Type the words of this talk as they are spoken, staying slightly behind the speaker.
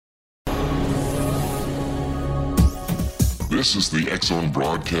This is the X-Zone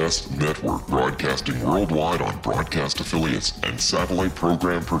Broadcast Network, broadcasting worldwide on broadcast affiliates and satellite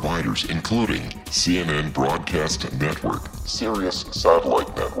program providers, including CNN Broadcast Network, Sirius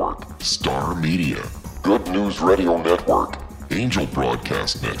Satellite Network, Star Media, Good News Radio Network, Angel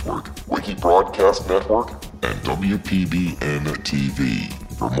Broadcast Network, Wiki Broadcast Network, and WPBN TV.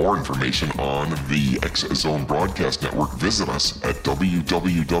 For more information on the X-Zone Broadcast Network, visit us at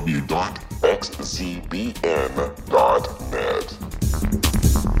www.xzbn.net.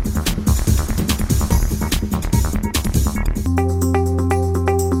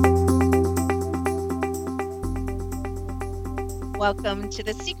 Welcome to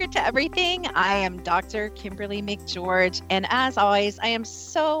The Secret to Everything. I am Dr. Kimberly McGeorge, and as always, I am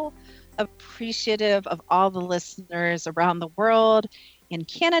so appreciative of all the listeners around the world, in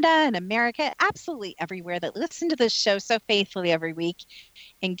Canada and America, absolutely everywhere, that listen to this show so faithfully every week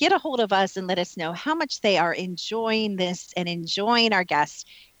and get a hold of us and let us know how much they are enjoying this and enjoying our guests.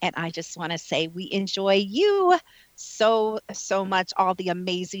 And I just want to say we enjoy you so much, all the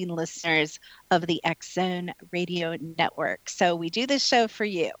amazing listeners of the X-Zone Radio Network. So we do this show for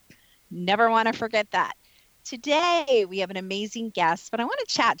you. Never want to forget that. Today, we have an amazing guest, but I want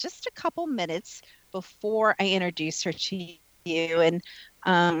to chat just a couple minutes before I introduce her to you and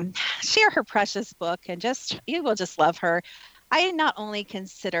share her precious book, and you will just love her. I not only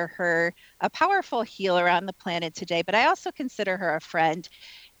consider her a powerful healer on the planet today, but I also consider her a friend.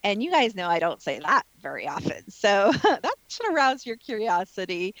 And you guys know I don't say that very often. So that should arouse your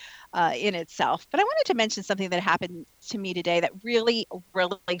curiosity in itself. But I wanted to mention something that happened to me today that really,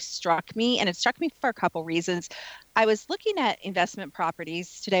 really struck me. And it struck me for a couple reasons. I was looking at investment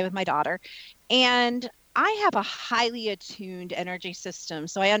properties today with my daughter, and I have a highly attuned energy system.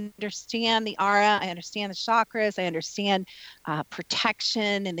 So I understand the aura, I understand the chakras, I understand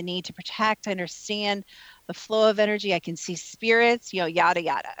protection and the need to protect. I understand the flow of energy. I can see spirits, yada,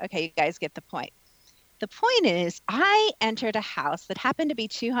 yada. Okay, you guys get the point. The point is, I entered a house that happened to be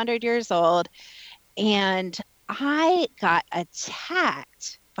 200 years old, and I got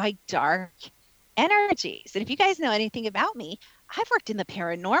attacked by dark energies. And if you guys know anything about me, I've worked in the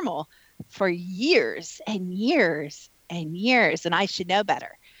paranormal for years and years and years, and I should know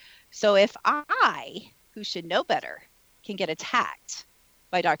better. So if I, who should know better, can get attacked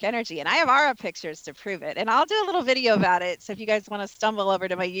by dark energy, and I have aura pictures to prove it, and I'll do a little video about it. So if you guys want to stumble over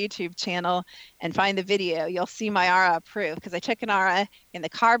to my YouTube channel and find the video, you'll see my aura proof, because I took an aura in the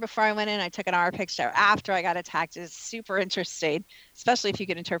car before I went in. I took an aura picture after I got attacked. It's super interesting, especially if you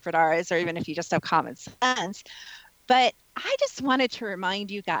can interpret auras, or even if you just have common sense. But I just wanted to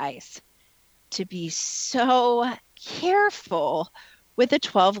remind you guys to be so careful with the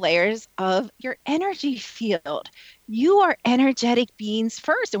 12 layers of your energy field. You are energetic beings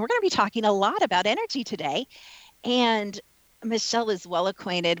first, and we're going to be talking a lot about energy today. And Michelle is well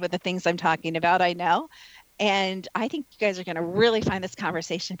acquainted with the things I'm talking about, I know. And I think you guys are going to really find this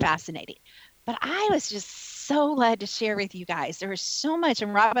conversation fascinating. But I was just so glad to share with you guys. There is so much,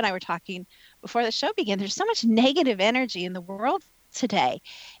 and Rob and I were talking before the show began, there's so much negative energy in the world today.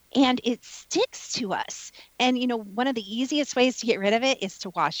 And it sticks to us. And, one of the easiest ways to get rid of it is to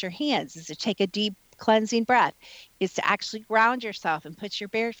wash your hands, is to take a deep cleansing breath, is to actually ground yourself and put your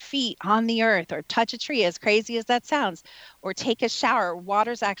bare feet on the earth, or touch a tree, as crazy as that sounds, or take a shower.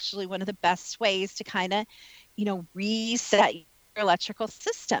 Water's actually one of the best ways to kind of, reset your electrical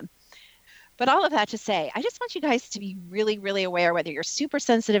system. But all of that to say, I just want you guys to be really, really aware, whether you're super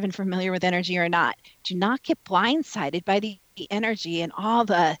sensitive and familiar with energy or not. Do not get blindsided by the energy and all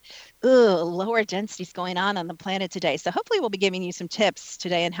the lower densities going on the planet today. So hopefully we'll be giving you some tips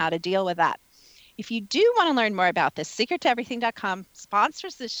today on how to deal with that. If you do want to learn more about this, secrettoeverything.com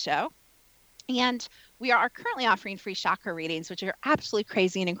sponsors this show. And we are currently offering free chakra readings, which are absolutely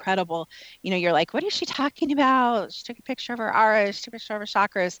crazy and incredible. You're like, what is she talking about? She took a picture of her aura. She took a picture of her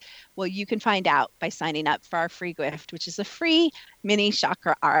chakras. Well, you can find out by signing up for our free gift, which is a free mini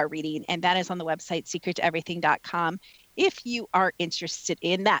chakra aura reading. And that is on the website, secrettoeverything.com, if you are interested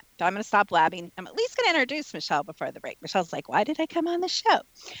in that. So I'm going to stop blabbing. I'm at least going to introduce Michelle before the break. Michelle's like, why did I come on the show?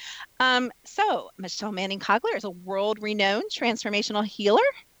 So Michelle Manning-Kogler is a world-renowned transformational healer,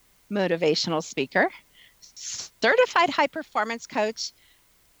 motivational speaker, certified high-performance coach,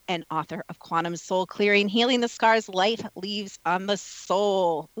 and author of Quantum Soul Clearing, Healing the Scars Life Leaves on the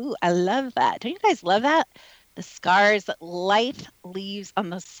Soul. Ooh, I love that. Don't you guys love that? The scars that life leaves on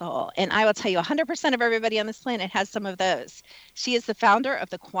the soul. And I will tell you, 100% of everybody on this planet has some of those. She is the founder of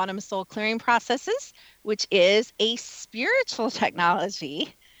the Quantum Soul Clearing Processes, which is a spiritual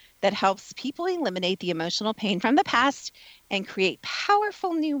technology that helps people eliminate the emotional pain from the past and create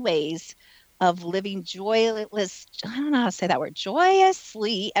powerful new ways of living joyless, I don't know how to say that word,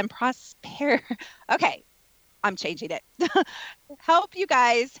 joyously and prosper. Okay, I'm changing it. Help you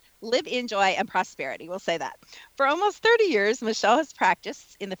guys live in joy and prosperity. We'll say that. For almost 30 years, Michelle has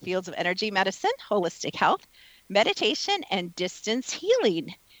practiced in the fields of energy medicine, holistic health, meditation, and distance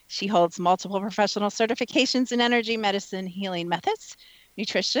healing. She holds multiple professional certifications in energy medicine healing methods,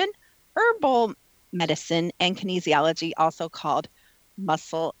 nutrition, herbal medicine, and kinesiology, also called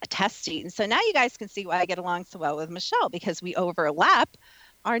muscle testing. So now you guys can see why I get along so well with Michelle, because we overlap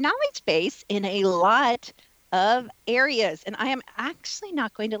our knowledge base in a lot of areas. And I am actually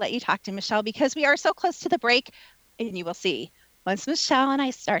not going to let you talk to Michelle because we are so close to the break, and you will see once Michelle and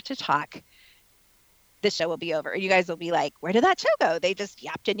I start to talk, the show will be over. You guys will be like, where did that show go? They just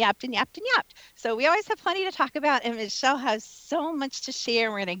yapped and yapped and yapped and yapped. So we always have plenty to talk about, and Michelle has so much to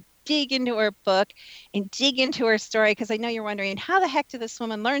share. We're going to dig into her book and dig into her story, because I know you're wondering, how the heck did this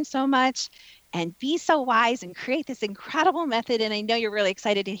woman learn so much and be so wise and create this incredible method? And I know you're really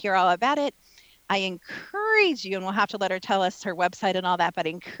excited to hear all about it. I encourage you, and we'll have to let her tell us her website and all that, but I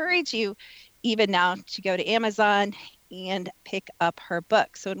encourage you even now to go to Amazon and pick up her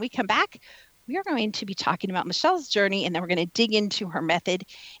book. So when we come back, we are going to be talking about Michelle's journey, and then we're going to dig into her method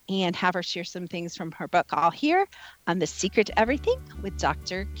and have her share some things from her book, all here on The Secret to Everything with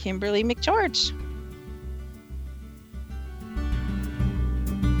Dr. Kimberly McGeorge.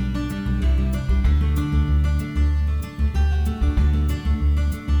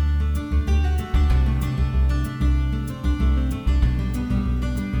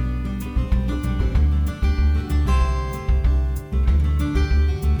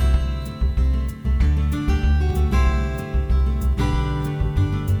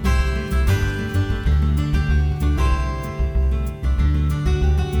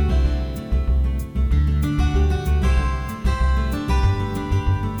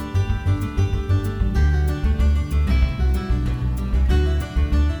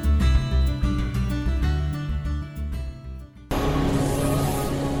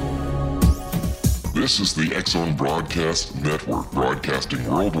 This is the X-Zone Broadcast Network, broadcasting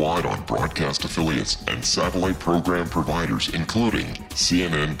worldwide on broadcast affiliates and satellite program providers, including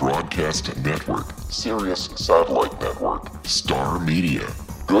CNN Broadcast Network, Sirius Satellite Network, Star Media,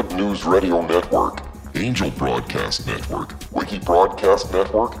 Good News Radio Network, Angel Broadcast Network, Wiki Broadcast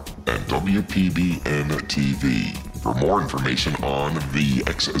Network, and WPBN TV. For more information on the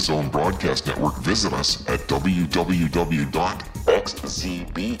X-Zone Broadcast Network, visit us at www.xzbn.net.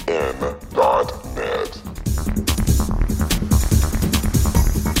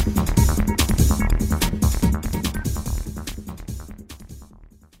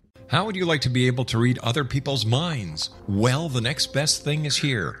 How would you like to be able to read other people's minds? Well, the next best thing is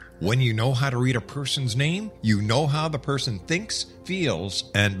here. When you know how to read a person's name, you know how the person thinks, feels,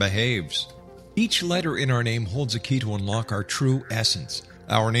 and behaves. Each letter in our name holds a key to unlock our true essence.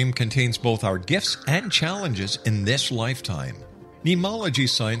 Our name contains both our gifts and challenges in this lifetime. Mnemology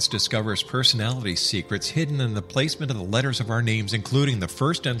science discovers personality secrets hidden in the placement of the letters of our names, including the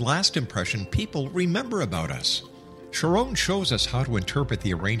first and last impression people remember about us. Sharon shows us how to interpret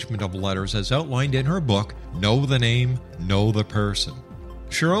the arrangement of letters as outlined in her book, Know the Name, Know the Person.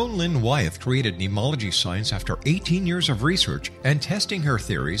 Sharon Lynn Wyeth created mnemology science after 18 years of research and testing her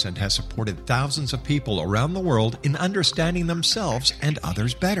theories, and has supported thousands of people around the world in understanding themselves and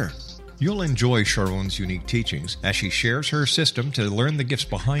others better. You'll enjoy Sharon's unique teachings as she shares her system to learn the gifts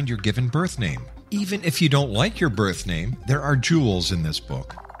behind your given birth name. Even if you don't like your birth name, there are jewels in this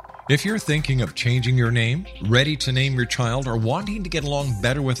book. If you're thinking of changing your name, ready to name your child, or wanting to get along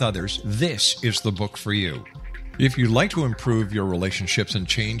better with others, this is the book for you. If you'd like to improve your relationships and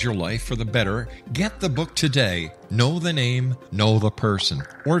change your life for the better, get the book today, Know the Name, Know the Person,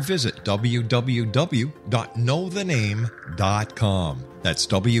 or visit www.knowthename.com. That's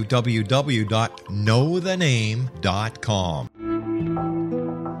www.knowthename.com.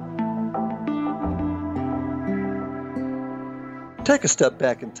 Take a step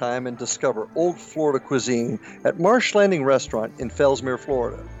back in time and discover old Florida cuisine at Marsh Landing Restaurant in Fellsmere,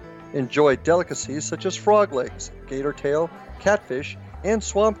 Florida. Enjoy delicacies such as frog legs, gator tail, catfish, and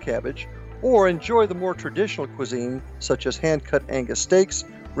swamp cabbage, or enjoy the more traditional cuisine such as hand-cut Angus steaks,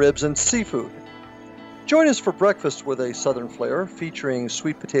 ribs, and seafood. Join us for breakfast with a southern flair featuring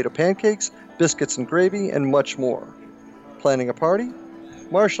sweet potato pancakes, biscuits and gravy, and much more. Planning a party?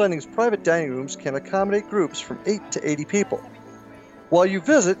 Marsh Landing's private dining rooms can accommodate groups from 8 to 80 people. While you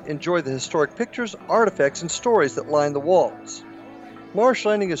visit, enjoy the historic pictures, artifacts, and stories that line the walls. Marsh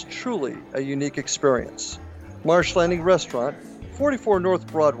Landing is truly a unique experience. Marsh Landing Restaurant, 44 North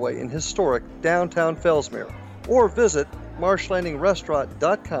Broadway in historic downtown Fellsmere, or visit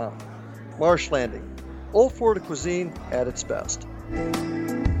marshlandingrestaurant.com. Marsh Landing, Old Florida cuisine at its best.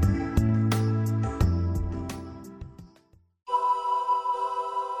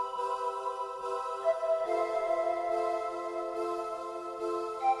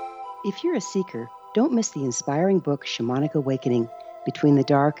 If you're a seeker, don't miss the inspiring book Shamanic Awakening, Between the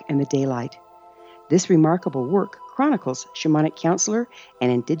Dark and the Daylight. This remarkable work chronicles shamanic counselor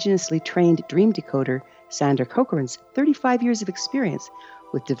and indigenously trained dream decoder Sandra Cochran's 35 years of experience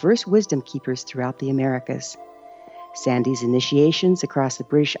with diverse wisdom keepers throughout the Americas. Sandy's initiations across the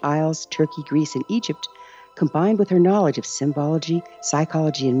British Isles, Turkey, Greece, and Egypt, combined with her knowledge of symbology,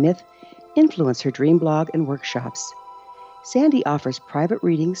 psychology, and myth, influence her dream blog and workshops. Sandy offers private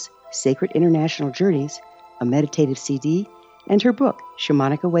readings, sacred international journeys, a meditative CD, and her book,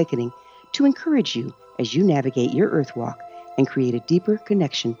 Shamanic Awakening, to encourage you as you navigate your earth walk and create a deeper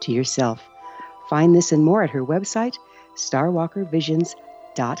connection to yourself. Find this and more at her website, starwalkervisions.com.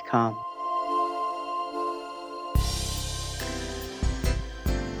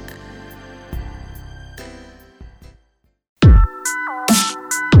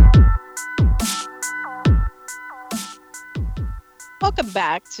 Welcome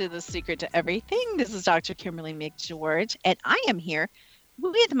back to The Secret to Everything. This is Dr. Kimberly McGeorge, and I am here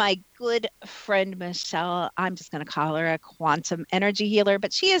with my good friend, Michelle. I'm just going to call her a quantum energy healer,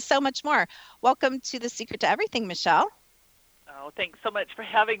 but she is so much more. Welcome to The Secret to Everything, Michelle. Oh, thanks so much for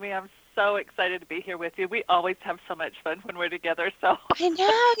having me. I'm so excited to be here with you. We always have so much fun when we're together. So I know,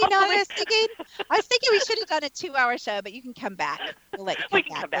 I was thinking we should have done a 2-hour show, but you can come back. We'll let you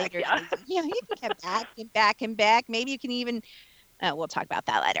come back later. Yeah, you can come back and back and back. Maybe you can even... we'll talk about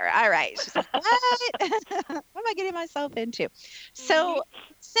that later. All right. She's like, what? What am I getting myself into? So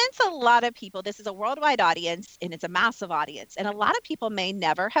since a lot of people, this is a worldwide audience and it's a massive audience, and a lot of people may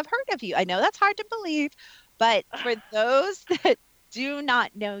never have heard of you. I know that's hard to believe, but for those that do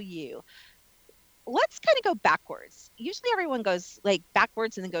not know you, let's kind of go backwards. Usually everyone goes like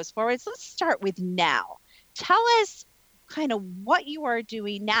backwards and then goes forwards. Let's start with now. Tell us kind of what you are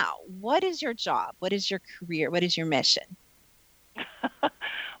doing now. What is your job? What is your career? What is your mission?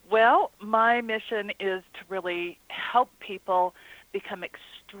 Well, my mission is to really help people become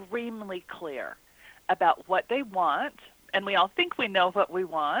extremely clear about what they want. And we all think we know what we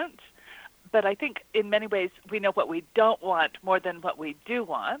want, but I think in many ways we know what we don't want more than what we do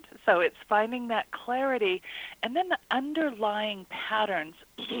want. So it's finding that clarity, and then the underlying patterns,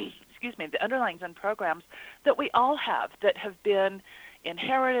 the underlying programs that we all have that have been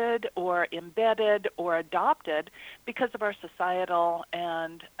inherited or embedded or adopted because of our societal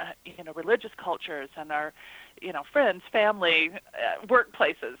and religious cultures and our friends, family,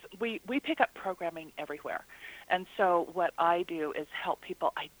 workplaces. We pick up programming everywhere. And so what I do is help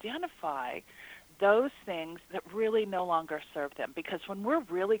people identify those things that really no longer serve them, because when we're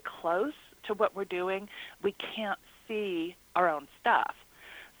really close to what we're doing, we can't see our own stuff.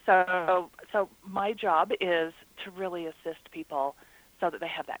 So my job is to really assist people so that they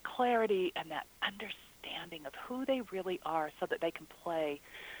have that clarity and that understanding of who they really are, so that they can play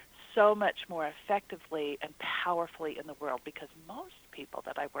so much more effectively and powerfully in the world, because most people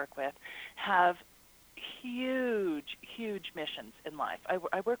that I work with have huge, huge missions in life.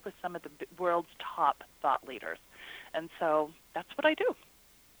 I work with some of the world's top thought leaders, and so that's what I do.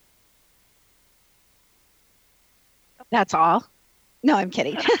 That's all? No, I'm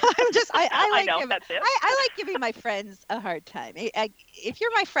kidding. I like giving my friends a hard time. If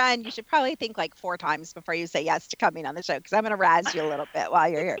you're my friend, you should probably think like 4 times before you say yes to coming on the show, because I'm going to razz you a little bit while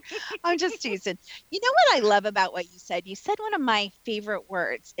you're here. I'm just teasing. You know what I love about what you said? You said one of my favorite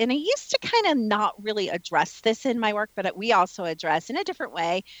words, and I used to kind of not really address this in my work, but we also address in a different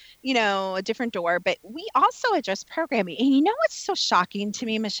way, a different door, but we also address programming. And you know what's so shocking to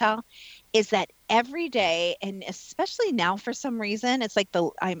me, Michelle, is that every day, and especially now for some reason, it's like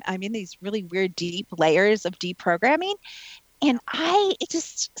I'm in these really weird deep layers of deprogramming, and it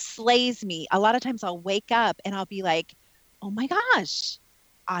just slays me. A lot of times I'll wake up and I'll be like, oh my gosh,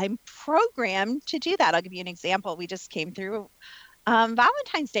 I'm programmed to do that. I'll give you an example. We just came through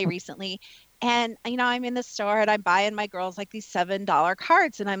Valentine's Day recently, and I'm in the store and I'm buying my girls like these $7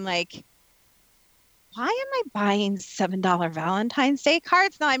 cards, and I'm like, why am I buying $7 Valentine's Day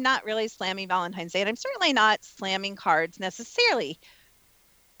cards? No, I'm not really slamming Valentine's Day, and I'm certainly not slamming cards necessarily.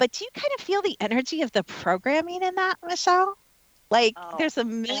 But do you kind of feel the energy of the programming in that, Michelle? Like, there's a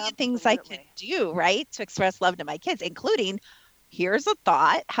million things I could do, right, to express love to my kids, including, here's a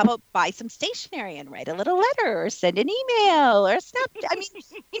thought, how about buy some stationery and write a little letter or send an email or snap. I mean,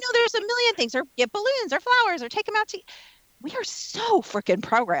 there's a million things, or get balloons or flowers or take them out to... We are so freaking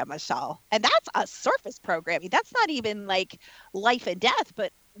programmed, Michelle. And that's a surface programming. That's not even like life and death,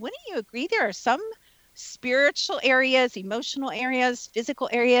 but wouldn't you agree there are some spiritual areas, emotional areas, physical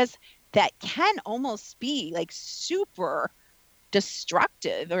areas that can almost be like super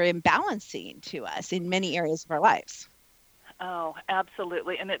destructive or imbalancing to us in many areas of our lives? Oh,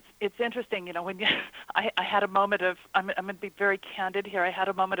 absolutely. And it's interesting, when I had a moment of, I'm going to be very candid here. I had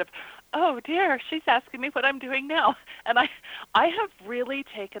a moment of, oh dear, she's asking me what I'm doing now. And I have really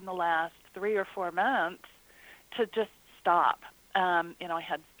taken the last 3 or 4 months to just stop.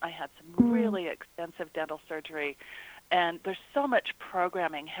 I had some really extensive dental surgery, and there's so much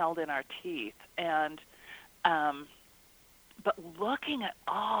programming held in our teeth. And, but looking at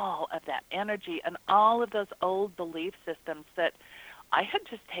all of that energy and all of those old belief systems that I had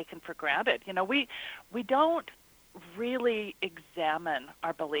just taken for granted. We don't really examine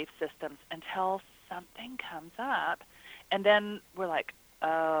our belief systems until something comes up, and then we're like,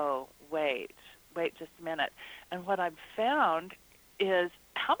 oh, wait just a minute. And what I've found is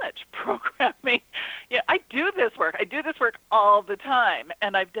how much programming, I do this work all the time,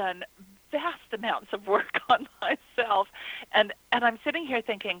 and I've done vast amounts of work on myself, and I'm sitting here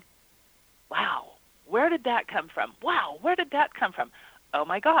thinking, wow, where did that come from? Wow, where did that come from? Oh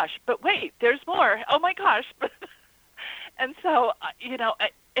my gosh, but wait, there's more. Oh my gosh. And so,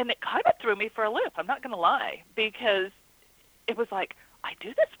 and it kind of threw me for a loop, I'm not going to lie, because it was like, I do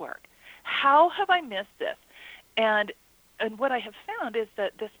this work. How have I missed this? And what I have found is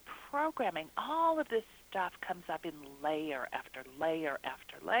that this programming, all of this stuff comes up in layer after layer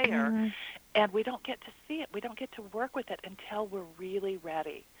after layer, and we don't get to see it. We don't get to work with it until we're really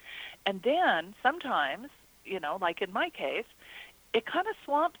ready. And then sometimes, like in my case, it kind of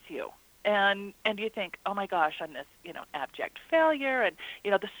swamps you. And you think, oh my gosh, I'm this, abject failure, and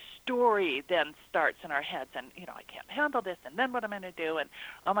the story then starts in our heads, and I can't handle this, and then what am I going to do? And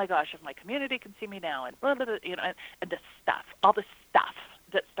oh my gosh, if my community can see me now, and blah, blah, blah, and the stuff, all the stuff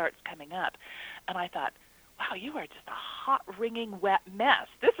that starts coming up. And I thought, wow, you are just a hot, wringing, wet mess.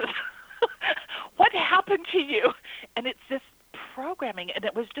 This is what happened to you? And it's this programming, and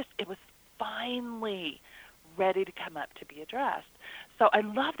it was finally ready to come up to be addressed. So I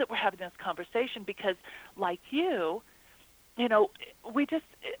love that we're having this conversation because, like you, we just,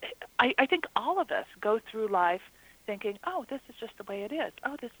 I think all of us go through life thinking, oh, this is just the way it is.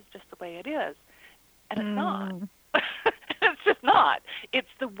 Oh, this is just the way it is. And it's not. It's just not. It's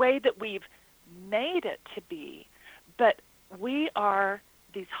the way that we've made it to be. But we are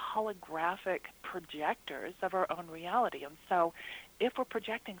these holographic projectors of our own reality. And so if we're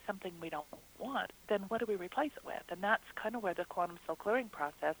projecting something we don't want, then what do we replace it with? And that's kind of where the quantum soul clearing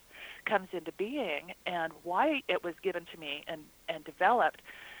process comes into being, and why it was given to me and developed,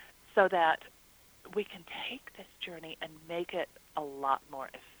 so that we can take this journey and make it a lot more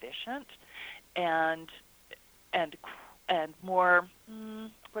efficient and more,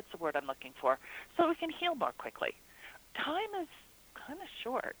 what's the word I'm looking for? So we can heal more quickly. Time is kind of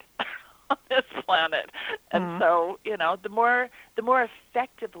short on this planet. And so, the more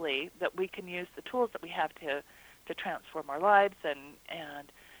effectively that we can use the tools that we have to transform our lives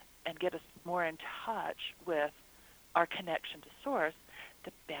and get us more in touch with our connection to source,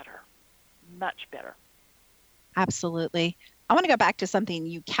 the better. Much better. Absolutely. I want to go back to something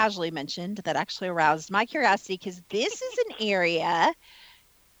you casually mentioned that actually aroused my curiosity, because this is an area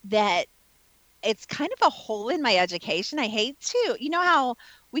that it's kind of a hole in my education. I hate to, how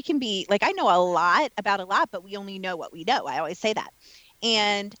we can be like, I know a lot about a lot, but we only know what we know. I always say that.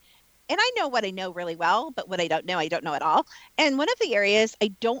 And I know what I know really well, but what I don't know at all. And one of the areas I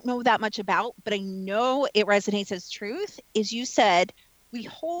don't know that much about, but I know it resonates as truth, is you said we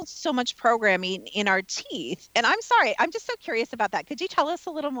hold so much programming in our teeth. And I'm sorry, I'm just so curious about that. Could you tell us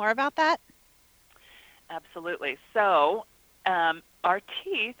a little more about that? Absolutely. So our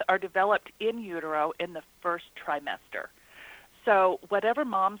teeth are developed in utero in the first trimester. So whatever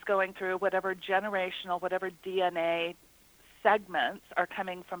mom's going through, whatever generational, whatever DNA segments are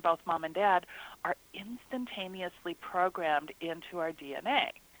coming from both mom and dad are instantaneously programmed into our DNA.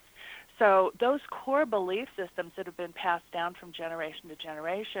 So those core belief systems that have been passed down from generation to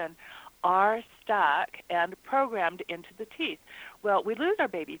generation are stuck and programmed into the teeth. Well, we lose our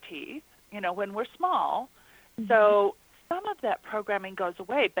baby teeth, when we're small. Mm-hmm. So some of that programming goes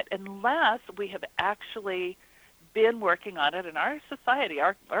away, but unless we have actually been working on it in our society,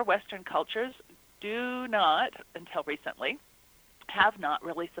 our Western cultures do not, until recently, have not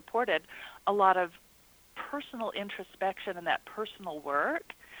really supported a lot of personal introspection and that personal work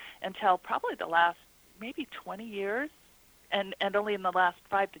until probably the last maybe 20 years, and only in the last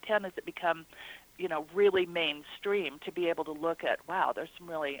 5 to 10 has it become, really mainstream to be able to look at, wow, there's some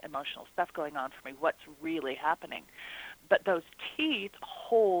really emotional stuff going on for me. What's really happening? but those teeth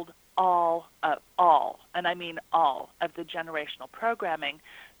hold all, and I mean all, of the generational programming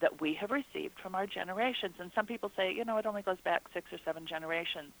that we have received from our generations. And some people say, it only goes back 6 or 7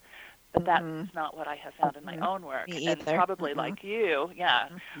 generations. But that's not what I have found in my own work. And probably like you, yeah.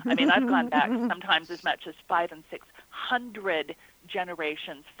 I mean, I've gone back sometimes as much as 500 and 600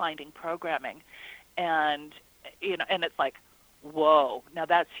 generations finding programming. And, and it's like, whoa, now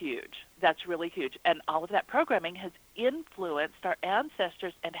that's huge. That's really huge. And all of that programming has influenced our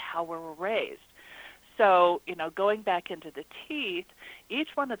ancestors and how we were raised. So, going back into the teeth, each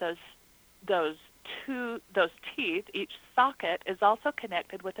one of those teeth, each socket is also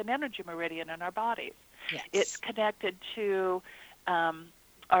connected with an energy meridian in our bodies. Yes. It's connected to all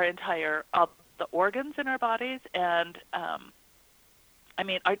the organs in our bodies, and our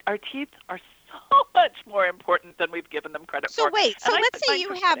teeth are so much more important than we've given them credit for. So wait, let's say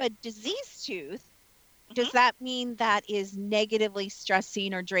you have a diseased tooth. Does that mean that is negatively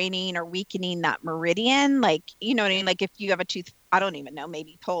stressing or draining or weakening that meridian? Like, you know what I mean? Like if you have a tooth, I don't even know,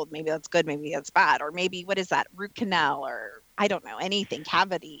 maybe pulled, maybe that's good, maybe that's bad, or maybe, what is that, root canal, or I don't know, anything,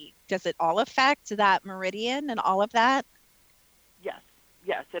 cavity. Does it all affect that meridian and all of that? Yes,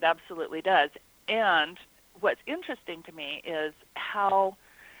 it absolutely does. And what's interesting to me is how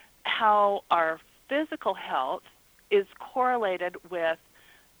our physical health is correlated with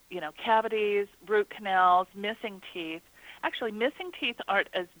cavities, root canals, missing teeth. Actually, missing teeth aren't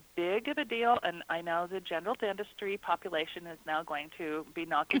as big of a deal, and I know the general dentistry population is now going to be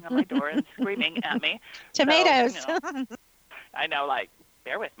knocking on my door and screaming at me. Tomatoes. So, I know, like,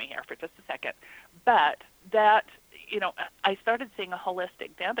 bear with me here for just a second. But that, I started seeing a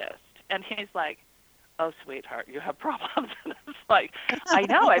holistic dentist, and he's like, oh, sweetheart, you have problems. And it's like, I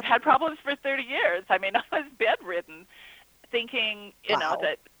know, I've had problems for 30 years. I mean, I was bedridden thinking, Wow.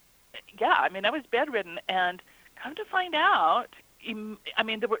 that, I was bedridden, and come to find out,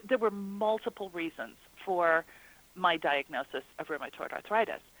 there were multiple reasons for my diagnosis of rheumatoid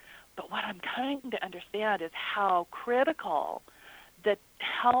arthritis. But what I'm coming to understand is how critical the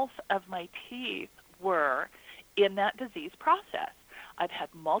health of my teeth were in that disease process. I've had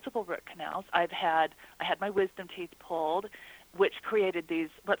multiple root canals. I had my wisdom teeth pulled, which created these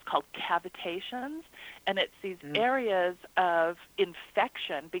what's called cavitations, and it's these areas of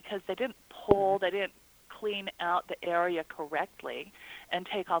infection because they didn't clean out the area correctly and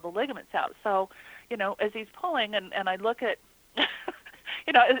take all the ligaments out. So, as he's pulling, and I look at,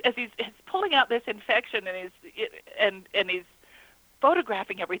 as he's pulling out this infection and he's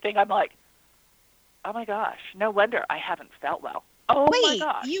photographing everything, I'm like, oh my gosh, no wonder I haven't felt well. Oh my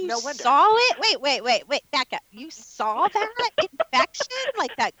gosh, you no wonder. saw it? Wait, back up. You saw that infection?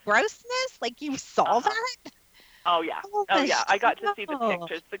 Like that grossness? Like you saw that? Oh yeah. I got to see the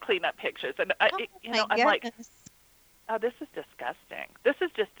pictures, the cleanup pictures, and I'm like, oh, this is disgusting. This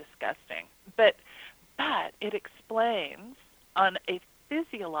is just disgusting. But it explains on a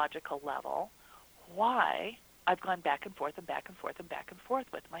physiological level why I've gone back and forth and back and forth and back and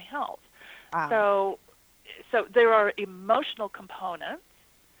forth with my health. Wow. So there are emotional components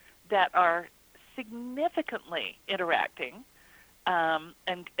that are significantly interacting and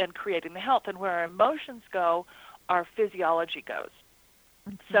creating the health. And where our emotions go, our physiology goes.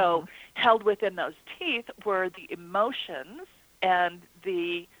 Mm-hmm. So held within those teeth were the emotions and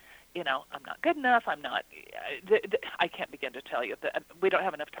the, I'm not good enough, I'm not, I can't begin to tell you that we don't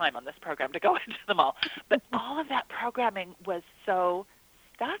have enough time on this program to go into them all. But all of that programming was so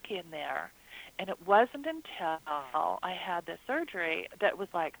stuck in there. And it wasn't until I had this surgery that was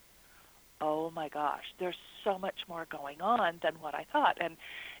like, oh my gosh, there's so much more going on than what I thought.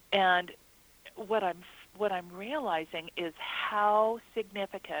 And what I'm realizing is how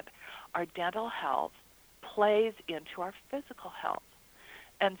significant our dental health plays into our physical health.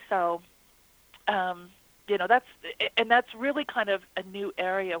 And so, that's really kind of a new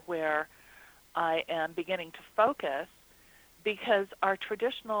area where I am beginning to focus, because our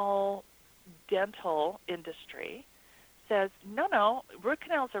traditional dental industry says, no, root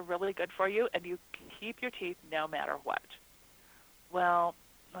canals are really good for you, and you can keep your teeth no matter what. Well,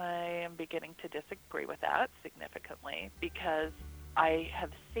 I am beginning to disagree with that significantly, because I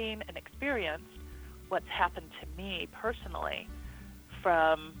have seen and experienced what's happened to me personally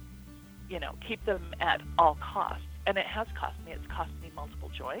from, keep them at all costs. And it has cost me. It's cost me multiple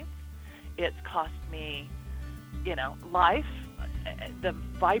joints. It's cost me, life, the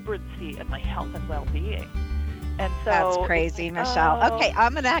vibrancy of my health and well-being. And so that's crazy, Michelle. Okay,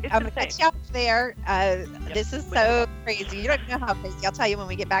 I'm gonna cut you off there. This is so crazy. You don't know how crazy. I'll tell you when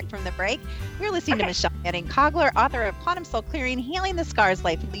we get back from the break. You're listening to Michelle Manning-Kogler, author of Quantum Soul Clearing: Healing the Scars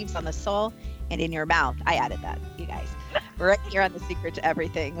Life Leaves on the Soul and in Your Mouth. I added that, you guys. right here on The Secret to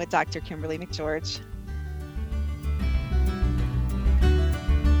Everything with Dr. Kimberly McGeorge.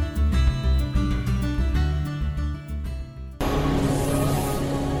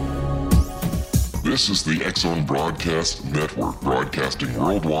 This is the X-Zone Broadcast Network, broadcasting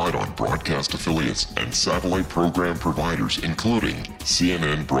worldwide on broadcast affiliates and satellite program providers, including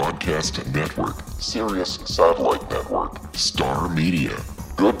CNN Broadcast Network, Sirius Satellite Network, Star Media,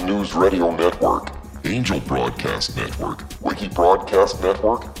 Good News Radio Network, Angel Broadcast Network, Wiki Broadcast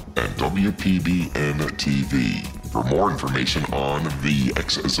Network, and WPBN TV. For more information on the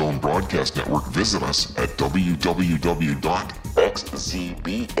X-Zone Broadcast Network, visit us at www.xzbn.net.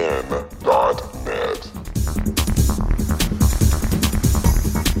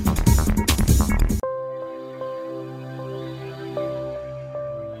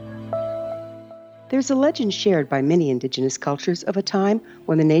 There's a legend shared by many indigenous cultures of a time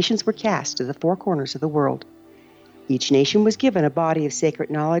when the nations were cast to the four corners of the world. Each nation was given a body of sacred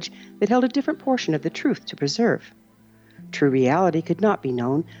knowledge that held a different portion of the truth to preserve. True reality could not be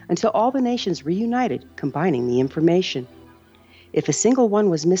known until all the nations reunited, combining the information. If a single one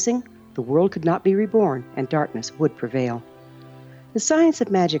was missing, the world could not be reborn and darkness would prevail. The Science of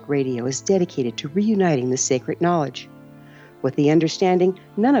Magic Radio is dedicated to reuniting the sacred knowledge. With the understanding,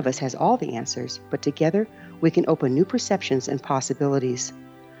 none of us has all the answers, but together we can open new perceptions and possibilities.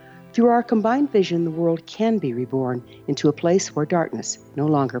 Through our combined vision, the world can be reborn into a place where darkness no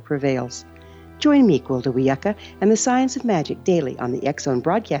longer prevails. Join me, Gwilda Wiyaka, and the Science of Magic daily on the X-Zone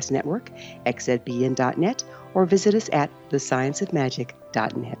Broadcast Network, xzbn.net, or visit us at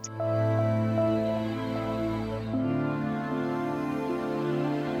thescienceofmagic.net.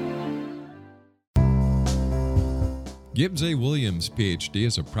 Gibbs A. Williams, Ph.D.,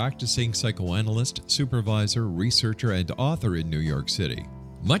 is a practicing psychoanalyst, supervisor, researcher, and author in New York City.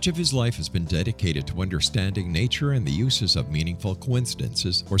 Much of his life has been dedicated to understanding nature and the uses of meaningful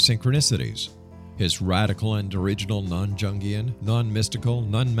coincidences or synchronicities. His radical and original non-Jungian, non-mystical,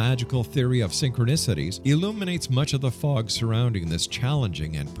 non-magical theory of synchronicities illuminates much of the fog surrounding this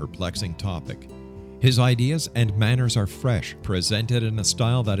challenging and perplexing topic. His ideas and manners are fresh, presented in a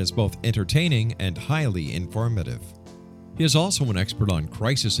style that is both entertaining and highly informative. He is also an expert on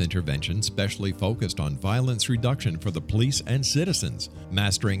crisis intervention, specially focused on violence reduction for the police and citizens,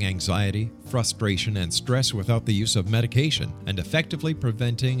 mastering anxiety, frustration, and stress without the use of medication, and effectively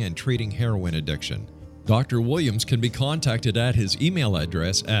preventing and treating heroin addiction. Dr. Williams can be contacted at his email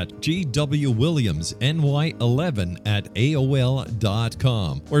address at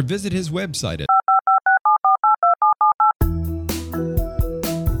gwwilliamsny11@aol.com or visit his website at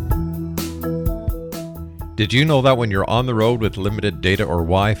Did you know that when you're on the road with limited data or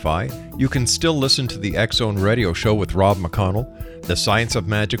Wi-Fi, you can still listen to the X-Zone Radio Show with Rob McConnell, The Science of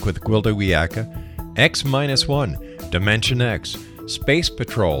Magic with Gwilda Wiyaka, X-1, Dimension X, Space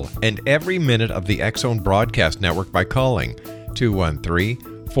Patrol, and every minute of the X-Zone Broadcast Network by calling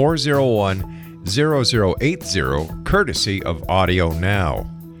 213-401-0080, courtesy of Audio Now.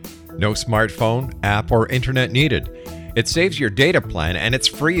 No smartphone, app, or internet needed. It saves your data plan and it's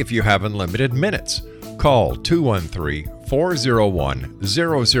free if you have unlimited minutes. Call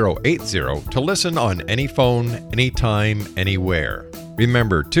 213-401-0080 to listen on any phone, anytime, anywhere.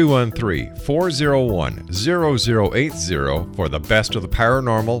 Remember 213-401-0080 for the best of the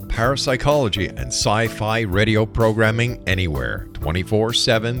paranormal, parapsychology, and sci-fi radio programming anywhere,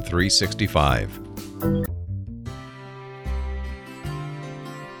 24/7, 365.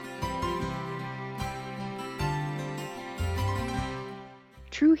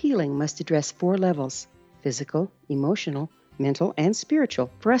 True healing must address 4 levels: physical, emotional, mental, and spiritual,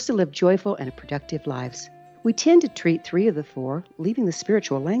 for us to live joyful and productive lives. We tend to treat 3 of the 4, leaving the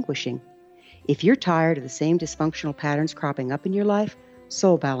spiritual languishing. If you're tired of the same dysfunctional patterns cropping up in your life,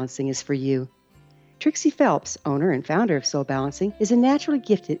 Soul Balancing is for you. Trixie Phelps, owner and founder of Soul Balancing, is a naturally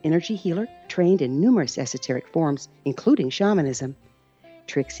gifted energy healer trained in numerous esoteric forms, including shamanism.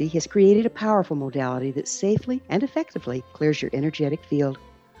 Trixie has created a powerful modality that safely and effectively clears your energetic field.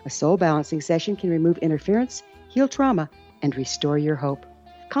 A soul balancing session can remove interference, heal trauma, and restore your hope.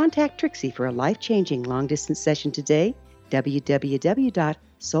 Contact Trixie for a life-changing long-distance session today,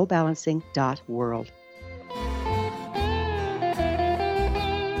 www.soulbalancing.world.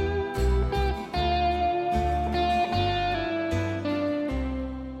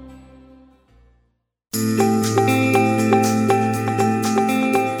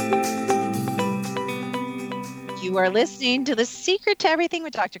 You are listening to The Secret to Everything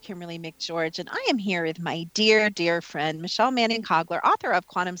with Dr. Kimberly McGeorge, and I am here with my dear, dear friend, Michelle Manning-Kogler, author of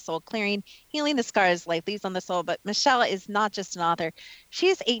Quantum Soul Clearing, Healing the Scars Life Leaves on the Soul. But Michelle is not just an author. She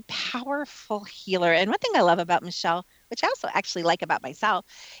is a powerful healer. And one thing I love about Michelle, which I also actually like about myself,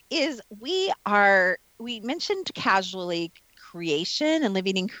 is we mentioned casually creation and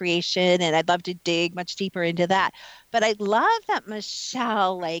living in creation, and I'd love to dig much deeper into that. But I love that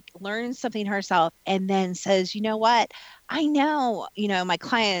Michelle like learns something herself and then says, you know what? I know, my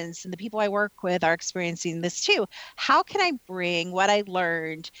clients and the people I work with are experiencing this too. How can I bring what I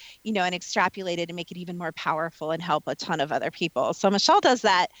learned, and extrapolate it and make it even more powerful and help a ton of other people? So Michelle does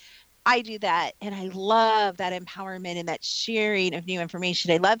that. I do that, and I love that empowerment and that sharing of new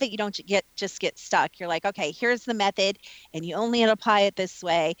information. I love that you don't just get stuck. You're like, okay, here's the method, and you only apply it this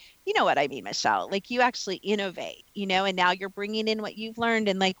way. You know what I mean, Michelle? Like you actually innovate, and now you're bringing in what you've learned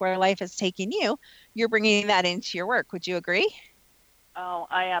and like where life has taken you. You're bringing that into your work. Would you agree? Oh,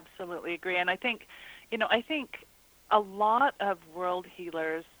 I absolutely agree. And I think a lot of world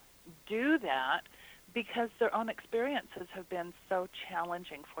healers do that because their own experiences have been so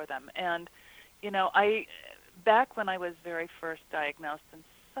challenging for them. And, back when I was very first diagnosed and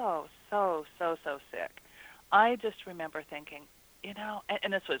so sick, I just remember thinking,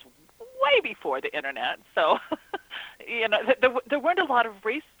 and this was way before the internet, so, there weren't a lot of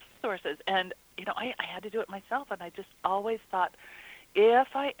resources. And, I had to do it myself. And I just always thought,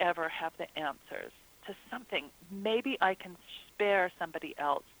 if I ever have the answers to something, maybe I can spare somebody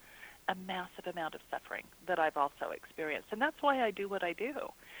else a massive amount of suffering that I've also experienced. And that's why I do what I do,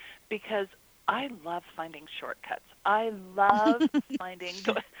 because I love finding shortcuts. I love finding,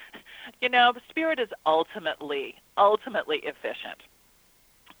 spirit is ultimately efficient.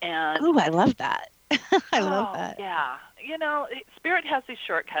 And oh, I love that. I love that. Yeah. Spirit has these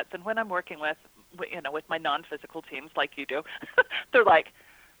shortcuts. And when I'm working with my non-physical teams like you do, they're like,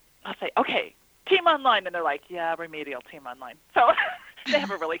 I'll say, okay, team online. And they're like, yeah, remedial team online. So they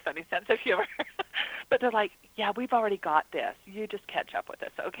have a really funny sense of humor. But they're like, yeah, we've already got this. You just catch up with us,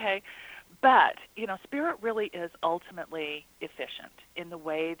 okay? But, spirit really is ultimately efficient in the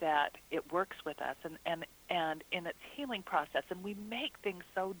way that it works with us and in its healing process. And we make things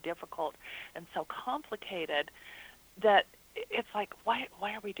so difficult and so complicated that it's like, why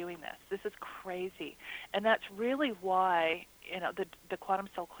are we doing this? This is crazy. And that's really why, the quantum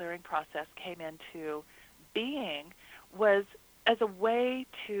soul clearing process came into being, was as a way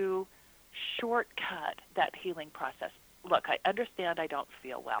to shortcut that healing process. Look, I understand I don't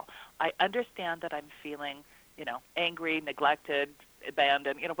feel well. I understand that I'm feeling, angry, neglected,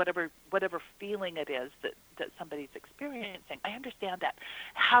 abandoned, whatever feeling it is that somebody's experiencing. I understand that.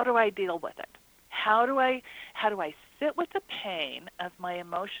 How do I deal with it? How do I sit with the pain of my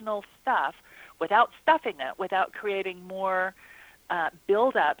emotional stuff without stuffing it, without creating more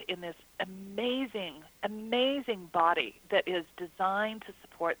buildup in this amazing body that is designed to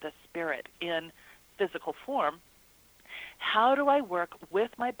support the spirit in physical form? How do I work with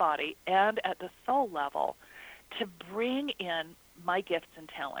my body and at the soul level to bring in my gifts and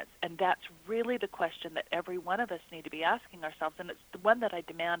talents? And that's really the question that every one of us need to be asking ourselves, and it's the one that I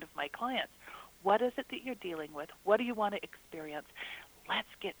demand of my clients. What is it that you're dealing with? What do you want to experience? Let's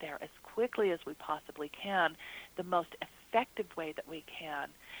get there as quickly as we possibly can, the most effective way that we can.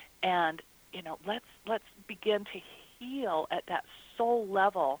 And, let's begin to heal at that soul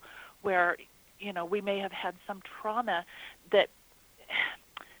level where, we may have had some trauma that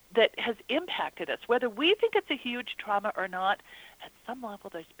has impacted us. Whether we think it's a huge trauma or not, at some level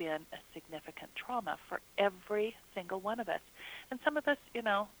there's been a significant trauma for every single one of us. And some of us,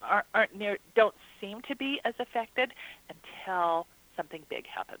 don't seem to be as affected until something big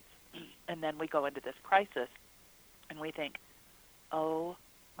happens. And then we go into this crisis and we think, oh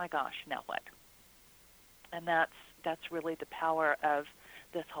my gosh, now what? And that's really the power of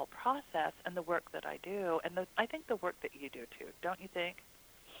this whole process and the work that I do, and I think the work that you do too, don't you think?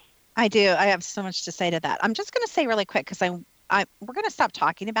 I do. I have so much to say to that. I'm just going to say really quick, because we're going to stop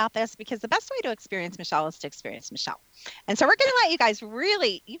talking about this, because the best way to experience Michelle is to experience Michelle. And so we're going to let you guys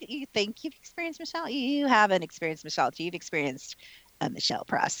really, you think you've experienced Michelle? You haven't experienced Michelle. You've experienced a Michelle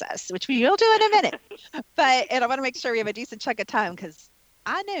process, which we will do in a minute. And I want to make sure we have a decent chunk of time, because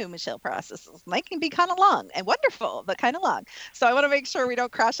I know Michelle processes. They can be kind of long and wonderful, but kind of long. So I want to make sure we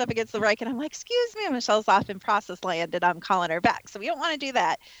don't crash up against the mic and I'm like, excuse me, Michelle's off in process land and I'm calling her back. So we don't want to do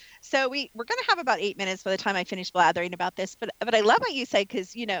that. So we're going to have about 8 minutes by the time I finish blathering about this. But I love what you say,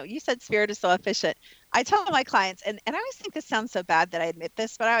 because, you said spirit is so efficient. I tell my clients, and I always think this sounds so bad that I admit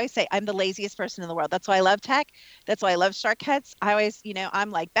this, but I always say I'm the laziest person in the world. That's why I love tech. That's why I love shortcuts. I always,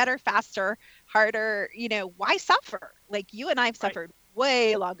 I'm like better, faster, harder. Why suffer? Like you and I have suffered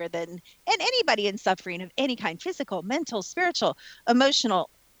way longer than anybody in suffering of any kind, physical, mental, spiritual, emotional.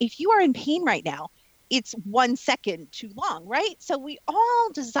 If you are in pain right now, it's 1 second too long, right? So we all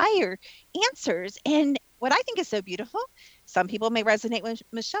desire answers, and what I think is so beautiful, some people may resonate with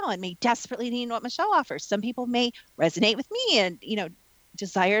Michelle and may desperately need what Michelle offers. Some people may resonate with me and,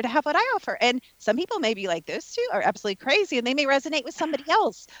 desire to have what I offer. And some people may be like, those two are absolutely crazy, and they may resonate with somebody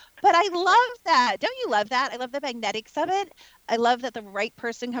else. But I love that. Don't you love that? I love the magnetics of it. I love that the right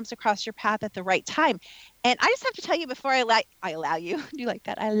person comes across your path at the right time. And I just have to tell you before I allow you. Do you like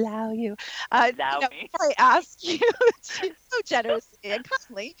that? I allow you. Allow me. Before I ask you so generously and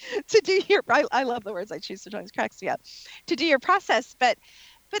kindly to do your, I love the words I choose, sometimes cracks me up, to do your process. But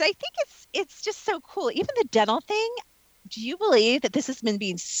I think it's just so cool. Even the dental thing, do you believe that this has been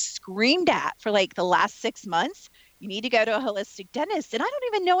being screamed at for like the last 6 months? You need to go to a holistic dentist. And I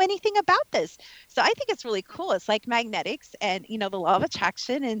don't even know anything about this. So I think it's really cool. It's like magnetics and, the law of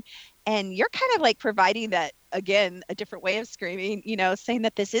attraction. And you're kind of like providing that, again, a different way of screaming, saying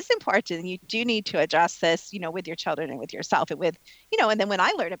that this is important and you do need to address this, with your children and with yourself and with, and then when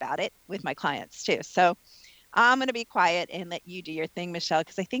I learn about it with my clients too. So I'm going to be quiet and let you do your thing, Michelle,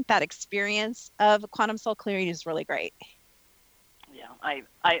 because I think that experience of quantum soul clearing is really great. Yeah,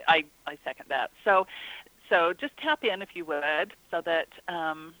 I second that. So just tap in if you would, so that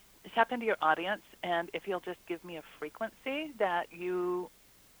tap into your audience, and if you'll just give me a frequency that you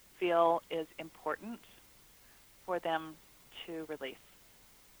feel is important for them to release.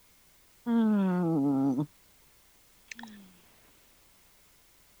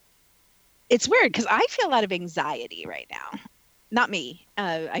 It's weird because I feel a lot of anxiety right now. Not me.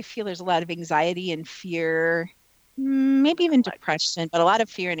 I feel there's a lot of anxiety and fear, maybe even depression, but a lot of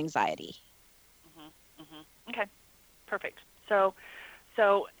fear and anxiety. Okay, perfect. So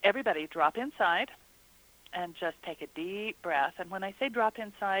everybody drop inside and just take a deep breath. And when I say drop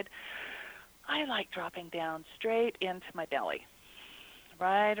inside, I like dropping down straight into my belly,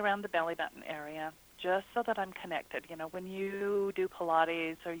 right around the belly button area, just so that I'm connected. When you do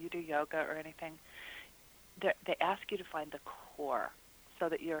Pilates or you do yoga or anything, they ask you to find the core so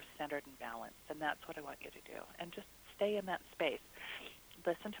that you're centered and balanced, and that's what I want you to do. And just stay in that space.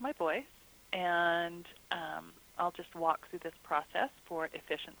 Listen to my voice, and I'll just walk through this process for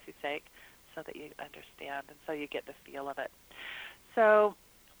efficiency's sake so that you understand and so you get the feel of it. So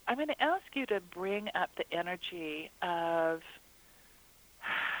I'm going to ask you to bring up the energy of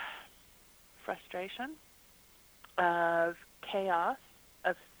frustration, of chaos,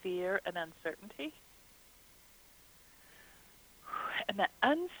 of fear and uncertainty, and that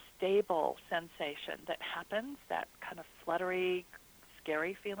unstable sensation that happens, that kind of fluttery,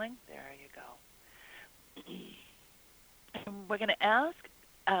 scary feeling. There you go. And we're going to ask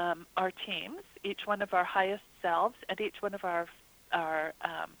our teams, each one of our highest selves, and each one of our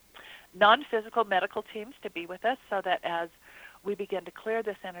non-physical medical teams to be with us, so that as we begin to clear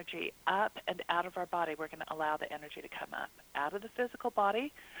this energy up and out of our body, we're going to allow the energy to come up out of the physical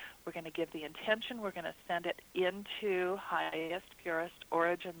body. We're going to give the intention. We're going to send it into highest, purest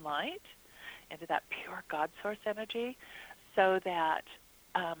origin light, into that pure God source energy, so that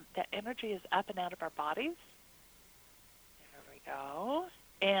that energy is up and out of our bodies. There we go.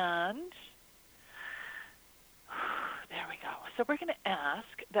 And there we go. So we're going to ask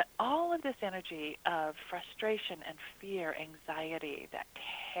that all of this energy of frustration and fear, anxiety, that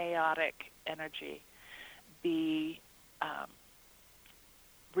chaotic energy, be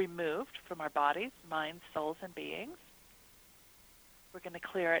removed from our bodies, minds, souls, and beings. We're going to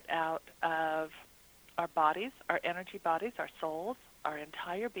clear it out of our bodies, our energy bodies, our souls, our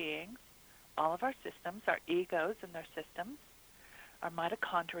entire beings, all of our systems, our egos and their systems, our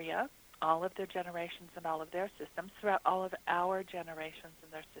mitochondria, all of their generations and all of their systems, throughout all of our generations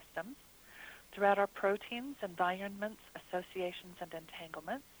and their systems, throughout our proteins, environments, associations, and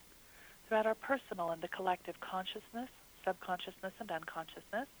entanglements, throughout our personal and the collective consciousness, subconsciousness, and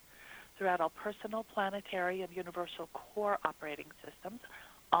unconsciousness, throughout all personal, planetary, and universal core operating systems,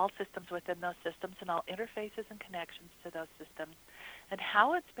 all systems within those systems, and all interfaces and connections to those systems, and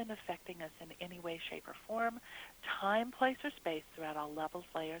how it's been affecting us in any way, shape, or form, time, place, or space, throughout all levels,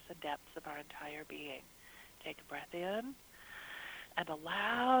 layers, and depths of our entire being. Take a breath in and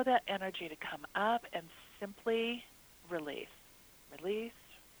allow that energy to come up and simply release. Release,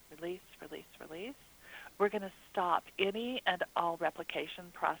 release, release, release. We're going to stop any and all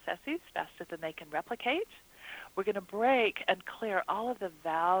replication processes faster than they can replicate. We're going to break and clear all of the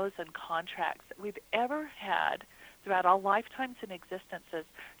vows and contracts that we've ever had throughout all lifetimes and existences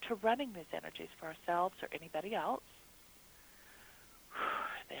to running these energies for ourselves or anybody else.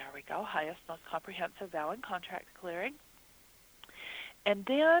 There we go. Highest, most comprehensive vow and contract clearing. And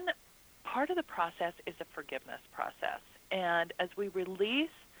then part of the process is a forgiveness process. And as we release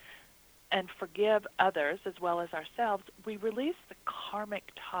and forgive others as well as ourselves, we release the karmic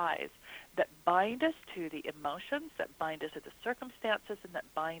ties that bind us to the emotions, that bind us to the circumstances, and that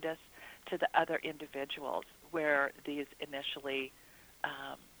bind us to the other individuals where these initially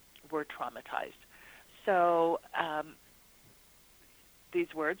were traumatized. So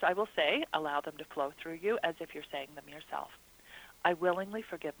these words, I will say, allow them to flow through you as if you're saying them yourself. I willingly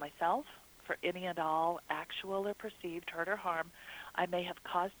forgive myself for any and all actual or perceived hurt or harm I may have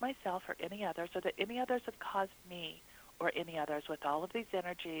caused myself or any others, or that any others have caused me or any others, with all of these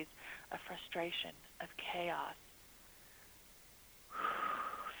energies of frustration, of chaos,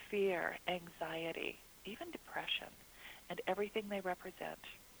 fear, anxiety, even depression, and everything they represent.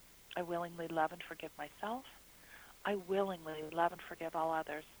 I willingly love and forgive myself. I willingly love and forgive all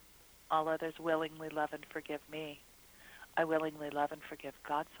others. All others willingly love and forgive me. I willingly love and forgive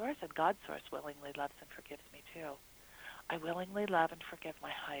God Source, and God Source willingly loves and forgives me too. I willingly love and forgive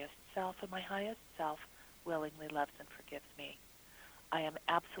my highest self, and my highest self willingly loves and forgives me. I am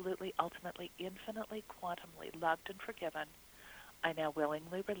absolutely, ultimately, infinitely, quantumly loved and forgiven. I now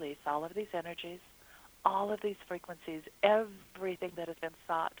willingly release all of these energies, all of these frequencies, everything that has been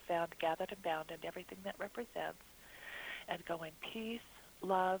sought, found, gathered, and bound, and everything that represents, and go in peace,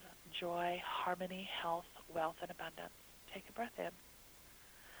 love, joy, harmony, health, wealth, and abundance. Take a breath in.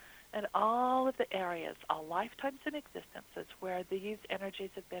 And all of the areas, all lifetimes and existences where these energies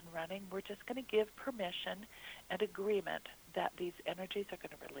have been running, we're just going to give permission and agreement that these energies are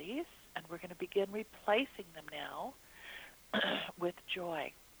going to release, and we're going to begin replacing them now with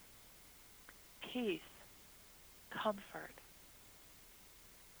joy, peace, comfort,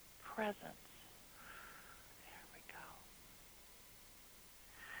 presence. There we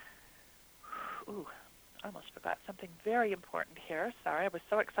go. Ooh, I almost forgot something very important here. Sorry, I was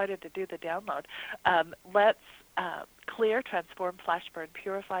so excited to do the download. Let's clear, transform, flash burn,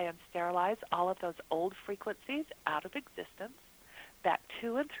 purify, and sterilize all of those old frequencies out of existence, back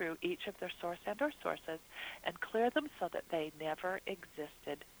to and through each of their source and or sources, and clear them so that they never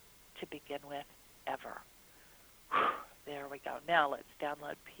existed to begin with, ever. There we go. Now let's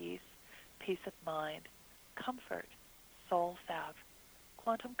download peace, peace of mind, comfort, soul salve,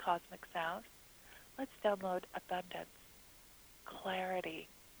 quantum cosmic salve. Let's download abundance, clarity,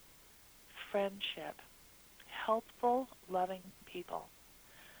 friendship, helpful, loving people.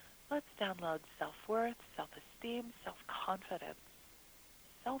 Let's download self-worth, self-esteem, self-confidence,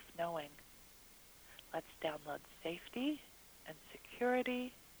 self-knowing. Let's download safety and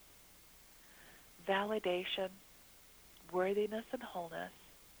security, validation, worthiness, and wholeness.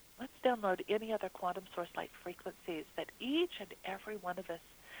 Let's download any other quantum source light frequencies that each and every one of us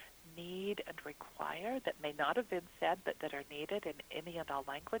need and require, that may not have been said but that are needed in any and all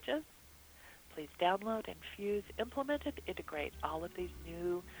languages. Please download, infuse, implement, and integrate all of these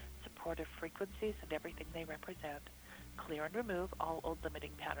new supportive frequencies and everything they represent. Clear and remove all old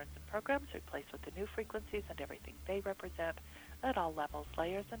limiting patterns and programs, replace with the new frequencies and everything they represent at all levels,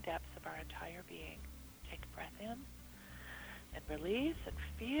 layers, and depths of our entire being. Take a breath in and release, and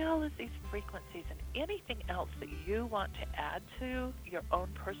feel as these frequencies and anything else that you want to add to your own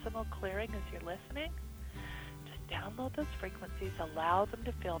personal clearing as you're listening, just download those frequencies, allow them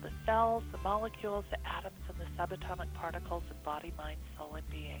to fill the cells, the molecules, the atoms, and the subatomic particles of body, mind, soul, and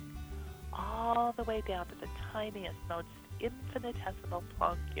being, all the way down to the tiniest, most infinitesimal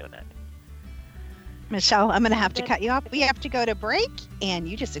Planck unit. Michelle, I'm going to have to cut you off. We have to go to break, and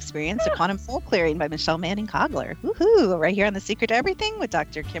you just experienced a quantum soul clearing by Michelle Manning-Kogler. Woohoo! Right here on The Secret to Everything with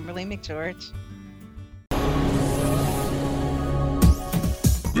Dr. Kimberly McGeorge.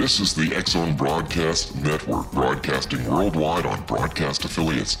 This is the X-Zone Broadcast Network, broadcasting worldwide on broadcast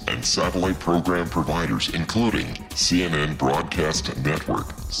affiliates and satellite program providers, including CNN Broadcast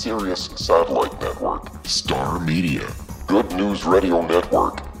Network, Sirius Satellite Network, Star Media, Good News Radio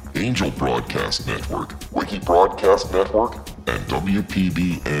Network, Angel Broadcast Network, Wiki Broadcast Network, and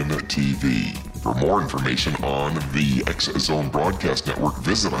WPBN TV. For more information on the X-Zone Broadcast Network,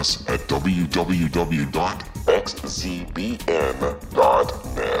 visit us at www.xzbn.net.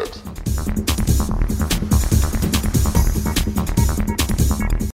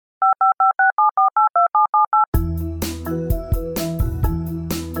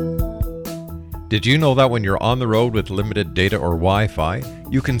 Did you know that when you're on the road with limited data or Wi-Fi,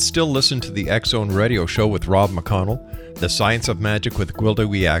 you can still listen to the X-Zone Radio Show with Rob McConnell, The Science of Magic with Gwilda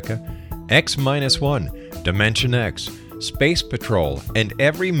Wiyaka, X-1, Dimension X, Space Patrol, and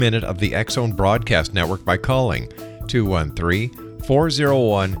every minute of the X-Zone Broadcast Network by calling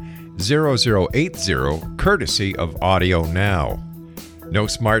 213-401-0080, courtesy of Audio Now. No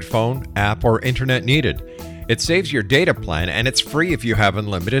smartphone, app, or internet needed. It saves your data plan, and it's free if you have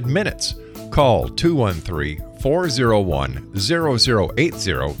unlimited minutes. Call 213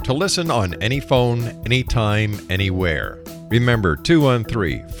 213-401-0080 to listen on any phone, anytime, anywhere. Remember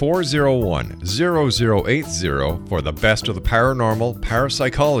 213-401-0080 for the best of the paranormal,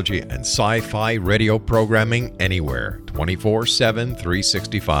 parapsychology, and sci-fi radio programming anywhere, 24/7,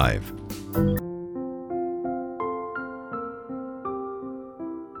 365.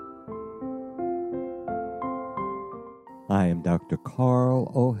 I am Dr.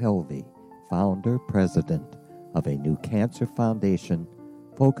 Carl O'Helvey, founder, president of a new cancer foundation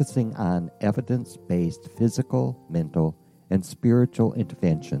focusing on evidence-based physical, mental, and spiritual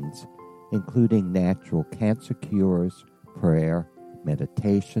interventions, including natural cancer cures, prayer,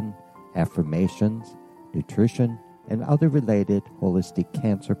 meditation, affirmations, nutrition, and other related holistic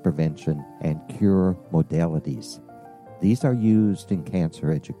cancer prevention and cure modalities. These are used in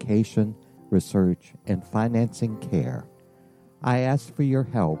cancer education, research, and financing care. I ask for your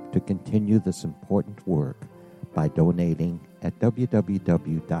help to continue this important work by donating at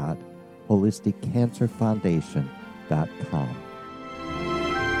www.holisticcancerfoundation.com.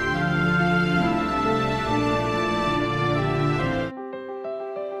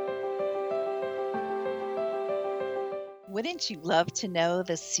 Wouldn't you love to know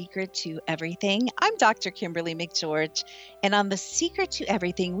the secret to everything? I'm Dr. Kimberly McGeorge, and on The Secret to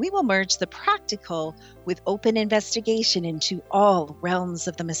Everything, we will merge the practical with open investigation into all realms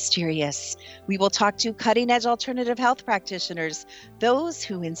of the mysterious. We will talk to cutting-edge alternative health practitioners, those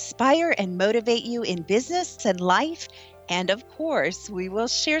who inspire and motivate you in business and life, and of course, we will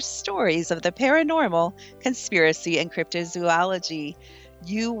share stories of the paranormal, conspiracy, and cryptozoology.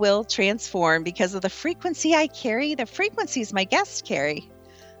 You will transform because of the frequency I carry, the frequencies my guests carry.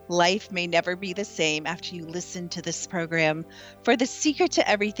 Life may never be the same after you listen to this program, for the secret to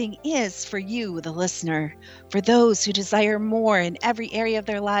everything is for you, the listener, for those who desire more in every area of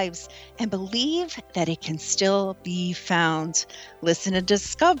their lives and believe that it can still be found. Listen and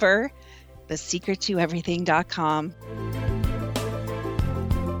discover thesecrettoeverything.com.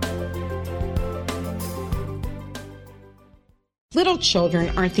 Little children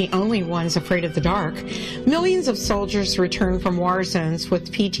aren't the only ones afraid of the dark. Millions of soldiers return from war zones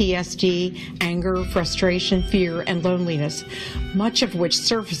with PTSD, anger, frustration, fear, and loneliness, much of which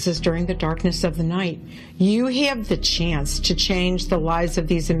surfaces during the darkness of the night. You have the chance to change the lives of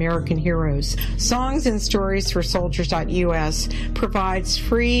these American heroes. Songs and Stories for Soldiers.us provides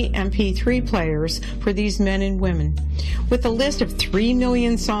free MP3 players for these men and women. With a list of 3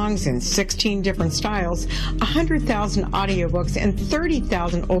 million songs in 16 different styles, 100,000 audiobooks, and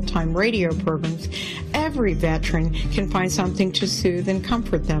 30,000 old-time radio programs, every veteran can find something to soothe and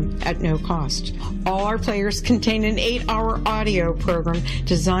comfort them at no cost. All our players contain an 8-hour audio program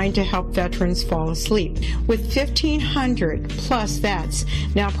designed to help veterans fall asleep. With 1,500 plus vets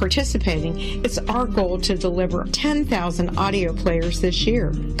now participating, it's our goal to deliver 10,000 audio players this year.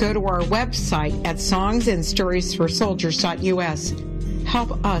 Go to our website at songsandstoriesforsoldiers.us.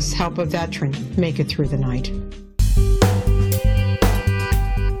 Help us help a veteran make it through the night.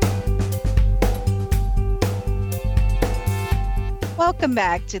 Welcome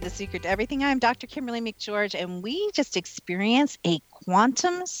back to The Secret to Everything. I'm Dr. Kimberly McGeorge, and we just experienced a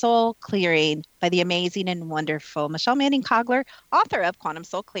quantum soul clearing by the amazing and wonderful Michelle Manning-Kogler, author of Quantum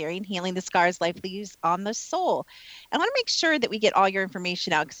Soul Clearing, Healing the Scars Life Leaves on the Soul. I want to make sure that we get all your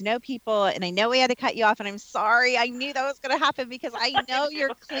information out because I know people, and I know we had to cut you off, and I'm sorry. I knew that was going to happen because I know your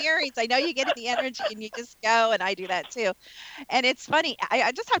clearings. I know you get the energy and you just go, and I do that too. And it's funny.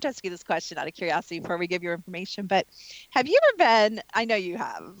 I just have to ask you this question out of curiosity before we give your information, but have you ever been, I know you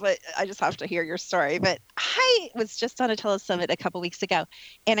have, but I just have to hear your story, but I was just on a telesummit a couple weeks ago,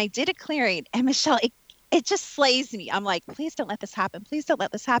 and I did a clearing, and Michelle, it just slays me. I'm like, please don't let this happen. Please don't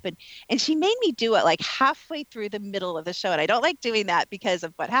let this happen. And she made me do it like halfway through the middle of the show. And I don't like doing that because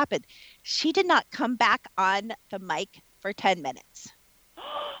of what happened. She did not come back on the mic for 10 minutes.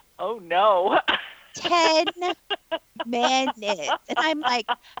 Oh, no. 10 minutes. And I'm like,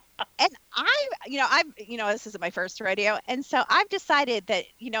 and this isn't my first rodeo. And so I've decided that,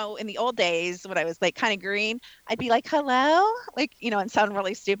 in the old days when I was like kind of green, I'd be like, hello, and sound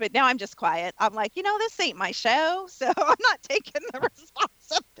really stupid. Now I'm just quiet. I'm like, this ain't my show. So I'm not taking the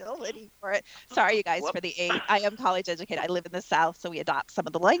responsibility for it. Sorry, you guys, for the 8. I am college educated. I live in the South, so we adopt some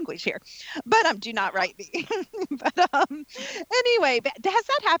of the language here. But do not write me. But anyway, has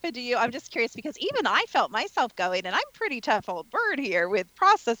that happened to you? I'm just curious because even I felt myself going, and I'm a pretty tough old bird here with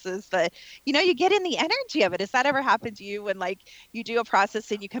processes that, you get in the energy of it. Has that ever happened to you when you do a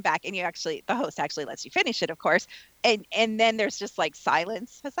process and you come back and the host actually lets you finish it, of course, and then there's just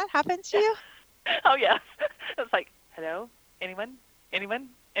silence? Has that happened to you? Oh, yes. It's like, hello, anyone?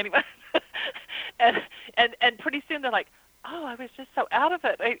 anyway. and pretty soon they're like, oh, I was just so out of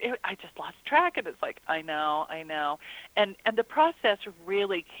it. I just lost track. And it's like, I know. And the process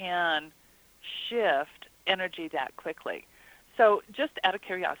really can shift energy that quickly. So just out of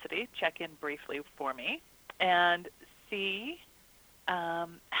curiosity, check in briefly for me and see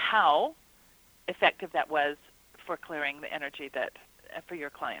how effective that was for clearing the energy that for your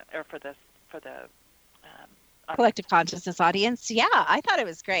client or for the collective consciousness audience. Yeah, I thought it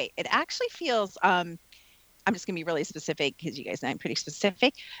was great. It actually feels I'm just going to be really specific because you guys know I'm pretty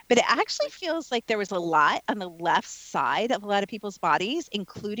specific, but it actually feels like there was a lot on the left side of a lot of people's bodies,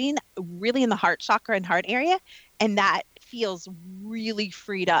 including really in the heart chakra and heart area. And that feels really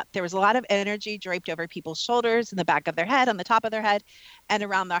freed up. There was a lot of energy draped over people's shoulders, in the back of their head, on the top of their head, and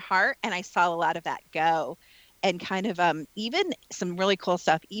around their heart. And I saw a lot of that go. And kind of even some really cool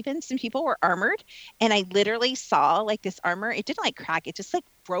stuff. Even some people were armored. And I literally saw like this armor. It didn't like crack. It just like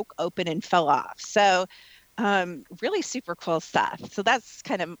broke open and fell off. So really super cool stuff. So that's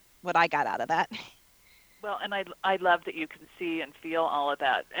kind of what I got out of that. Well, and I love that you can see and feel all of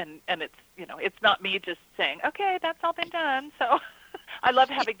that. And it's, it's not me just saying, okay, that's all been done. So I love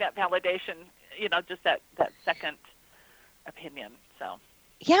having that validation, just that second opinion. So.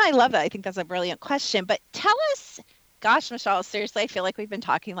 Yeah, I love that. I think that's a brilliant question. But tell us, gosh, Michelle, seriously, I feel like we've been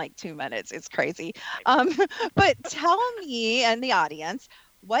talking like 2 minutes. It's crazy. But tell me and the audience,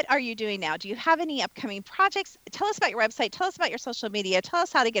 what are you doing now? Do you have any upcoming projects? Tell us about your website. Tell us about your social media. Tell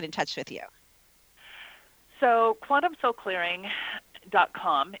us how to get in touch with you. So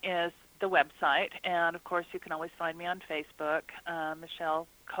quantumsoulclearing.com is the website. And, of course, you can always find me on Facebook. Michelle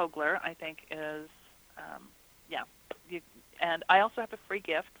Kogler, I think, is, and I also have a free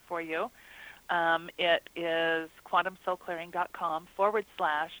gift for you. It is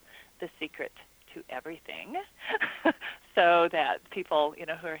quantumsoulclearing.com/the secret to everything. So that people,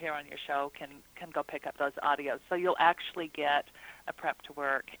 who are here on your show can go pick up those audios. So you'll actually get a prep to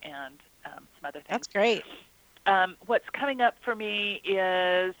work and some other things. That's great. What's coming up for me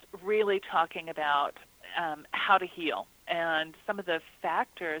is really talking about how to heal and some of the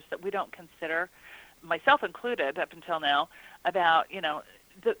factors that we don't consider, myself included up until now, about,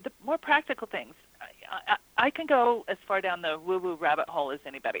 the more practical things. I can go as far down the woo-woo rabbit hole as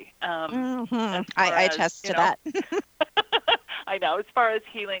anybody. I attest to that. I know, as far as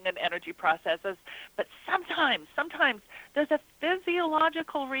healing and energy processes. But sometimes there's a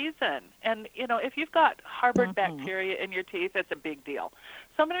physiological reason. And, if you've got harbored bacteria in your teeth, it's a big deal.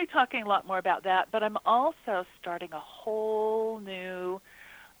 So I'm going to be talking a lot more about that. But I'm also starting a whole new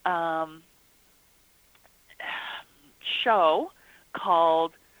show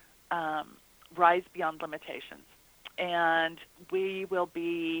called Rise Beyond Limitations. And we will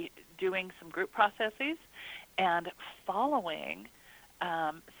be doing some group processes and following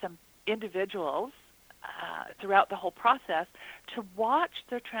some individuals throughout the whole process to watch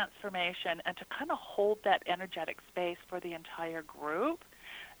their transformation and to kind of hold that energetic space for the entire group,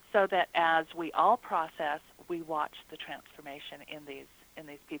 so that as we all process, we watch the transformation in these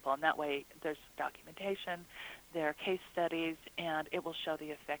people. And that way there's documentation, there are case studies, and it will show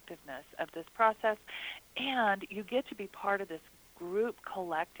the effectiveness of this process. And you get to be part of this group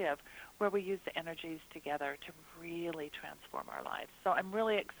collective where we use the energies together to really transform our lives. So I'm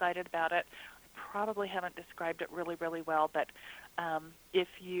really excited about it. I probably haven't described it really, really well, but if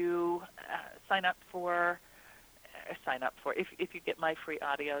you if you get my free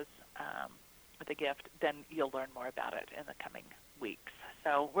audios with a gift, then you'll learn more about it in the coming weeks.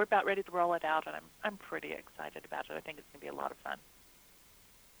 So we're about ready to roll it out, and I'm pretty excited about it. I think it's going to be a lot of fun.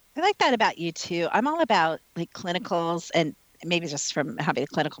 I like that about you too. I'm all about like clinicals, and maybe just from having a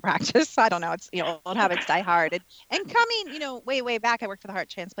clinical practice. I don't know. It's, old habits die hard. And coming, way back, I worked for the heart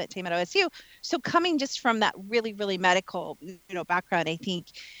transplant team at OSU. So coming just from that really, really medical, background, I think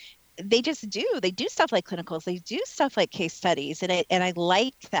they do stuff like clinicals. They do stuff like case studies. And I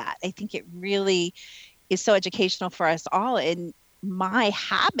like that. I think it really is so educational for us all. And my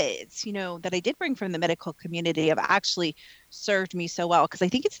habits, that I did bring from the medical community have actually served me so well, because I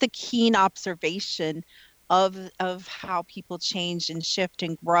think it's the keen observation of how people change and shift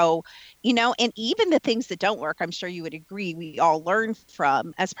and grow, and even the things that don't work, I'm sure you would agree, we all learn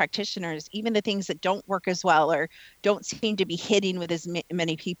from as practitioners. Even the things that don't work as well or don't seem to be hitting with as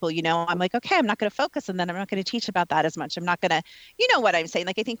many people, I'm like, okay, I'm not going to focus on that. I'm not going to teach about that as much. I'm not going to, what I'm saying?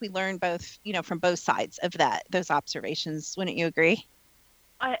 Like, I think we learn both, from both sides of those observations. Wouldn't you agree?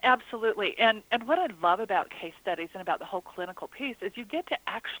 Absolutely. And what I love about case studies and about the whole clinical piece is you get to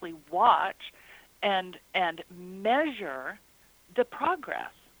actually watch and measure the progress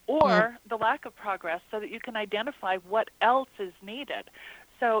or the lack of progress, so that you can identify what else is needed.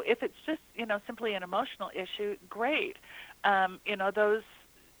 So if it's just, simply an emotional issue, great.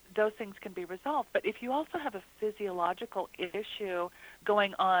 Those things can be resolved. But if you also have a physiological issue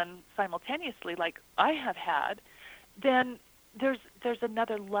going on simultaneously, like I have had, then there's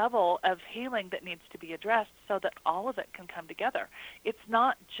another level of healing that needs to be addressed so that all of it can come together. It's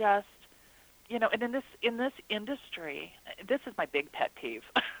not just, and in this industry, this is my big pet peeve.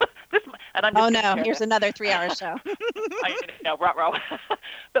 Here's another 3-hour show. I know, ruh-roh.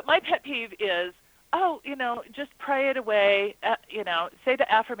 But my pet peeve is, just pray it away, say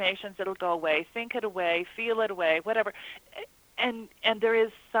the affirmations, it'll go away, think it away, feel it away, whatever. And there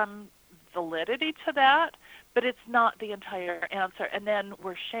is some validity to that, but it's not the entire answer. And then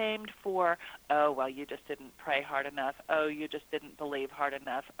we're shamed for, you just didn't pray hard enough. Oh, you just didn't believe hard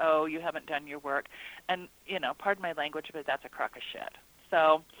enough. Oh, you haven't done your work. And, pardon my language, but that's a crock of shit.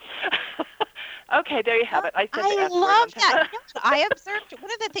 So, okay, there you have it. I love that. I observed,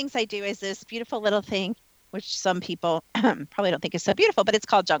 one of the things I do is this beautiful little thing, which some people probably don't think is so beautiful, but it's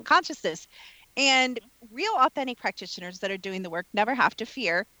called junk consciousness. And real authentic practitioners that are doing the work never have to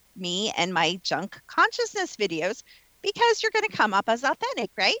fear me and my junk consciousness videos, because you're going to come up as authentic,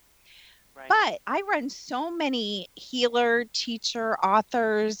 right? But I run so many healer, teacher,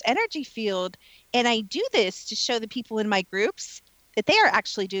 authors, energy field, and I do this to show the people in my groups that they are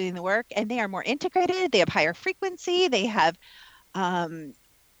actually doing the work, and they are more integrated. They have higher frequency. They have they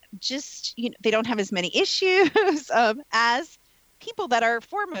don't have as many issues as people that are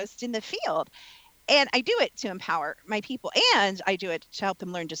foremost in the field. And I do it to empower my people, and I do it to help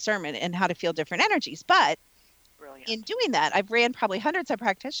them learn discernment and how to feel different energies. But in doing that, I've ran probably hundreds of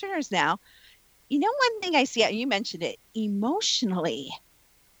practitioners now. One thing I see, you mentioned it, emotionally,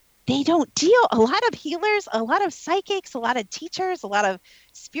 they don't deal, a lot of healers, a lot of psychics, a lot of teachers, a lot of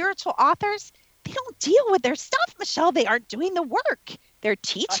spiritual authors, they don't deal with their stuff, Michelle. They aren't doing the work. They're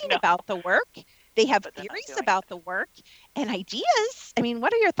teaching about the work. They have theories about the work and ideas. I mean,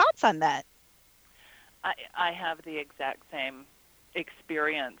 what are your thoughts on that? I have the exact same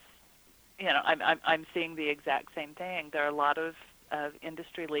experience. I'm seeing the exact same thing. There are a lot of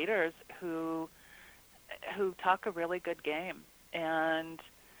industry leaders who talk a really good game. And,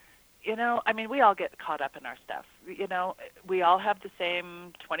 we all get caught up in our stuff. We all have the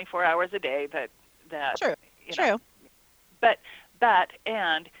same 24 hours a day that True. But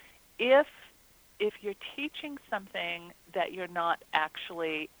and if you're teaching something that you're not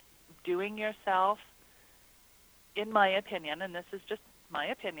actually doing yourself, in my opinion, and this is just my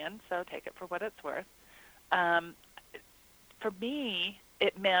opinion, so take it for what it's worth, for me,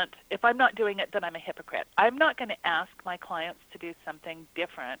 it meant if I'm not doing it, then I'm a hypocrite. I'm not going to ask my clients to do something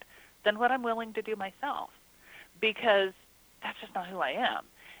different than what I'm willing to do myself, because that's just not who I am.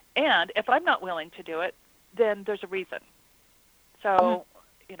 And if I'm not willing to do it, then there's a reason. So,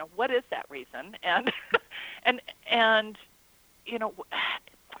 what is that reason? And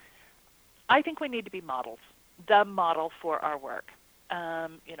I think we need to be models, the model for our work.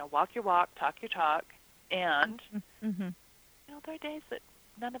 Walk your walk, talk your talk, and there are days that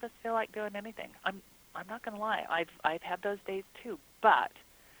none of us feel like doing anything. I'm not going to lie. I've had those days too, but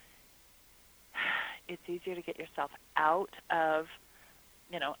it's easier to get yourself out of,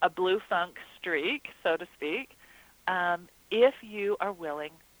 a blue funk streak, so to speak, if you are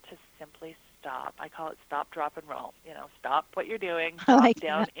willing to simply stop. I call it stop, drop, and roll. Stop what you're doing, drop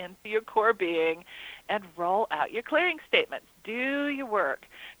down into your core being, and roll out your clearing statements. Do your work,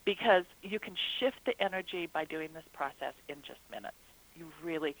 because you can shift the energy by doing this process in just minutes. You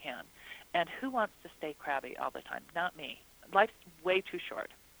really can. And who wants to stay crabby all the time? Not me. Life's way too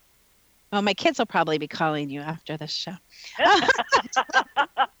short. Well, my kids will probably be calling you after this show. Okay,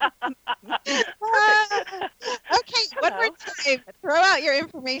 one more time. Throw out your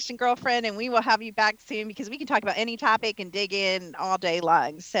information, girlfriend, and we will have you back soon, because we can talk about any topic and dig in all day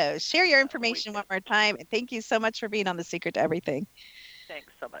long. So share your information one more time, and thank you so much for being on The Secret to Everything.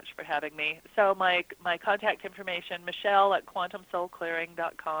 Thanks so much for having me. So my contact information,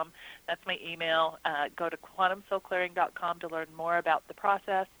 Michelle@quantumsoulclearing.com. That's my email. Go to quantumsoulclearing.com to learn more about the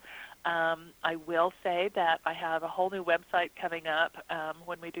process. I will say that I have a whole new website coming up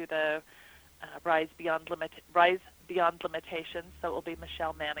when we do the Rise Beyond Limitations. So it will be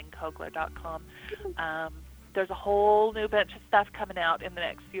MichelleManning-Kogler.com. There's a whole new bunch of stuff coming out in the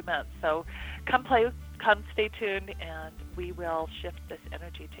next few months. So come stay tuned, and we will shift this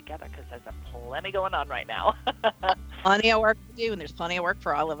energy together, because there's plenty going on right now. Plenty of work to do, and there's plenty of work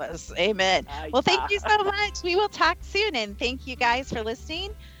for all of us. Amen. Well, thank you so much. We will talk soon, and thank you guys for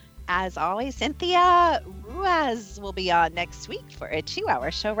listening. as always, Cynthia Ruiz will be on next week for a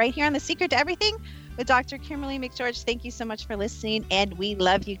 2-hour show right here on The Secret to Everything with Dr. Kimberly McGeorge. Thank you so much for listening, and we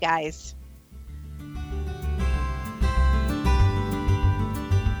love you guys.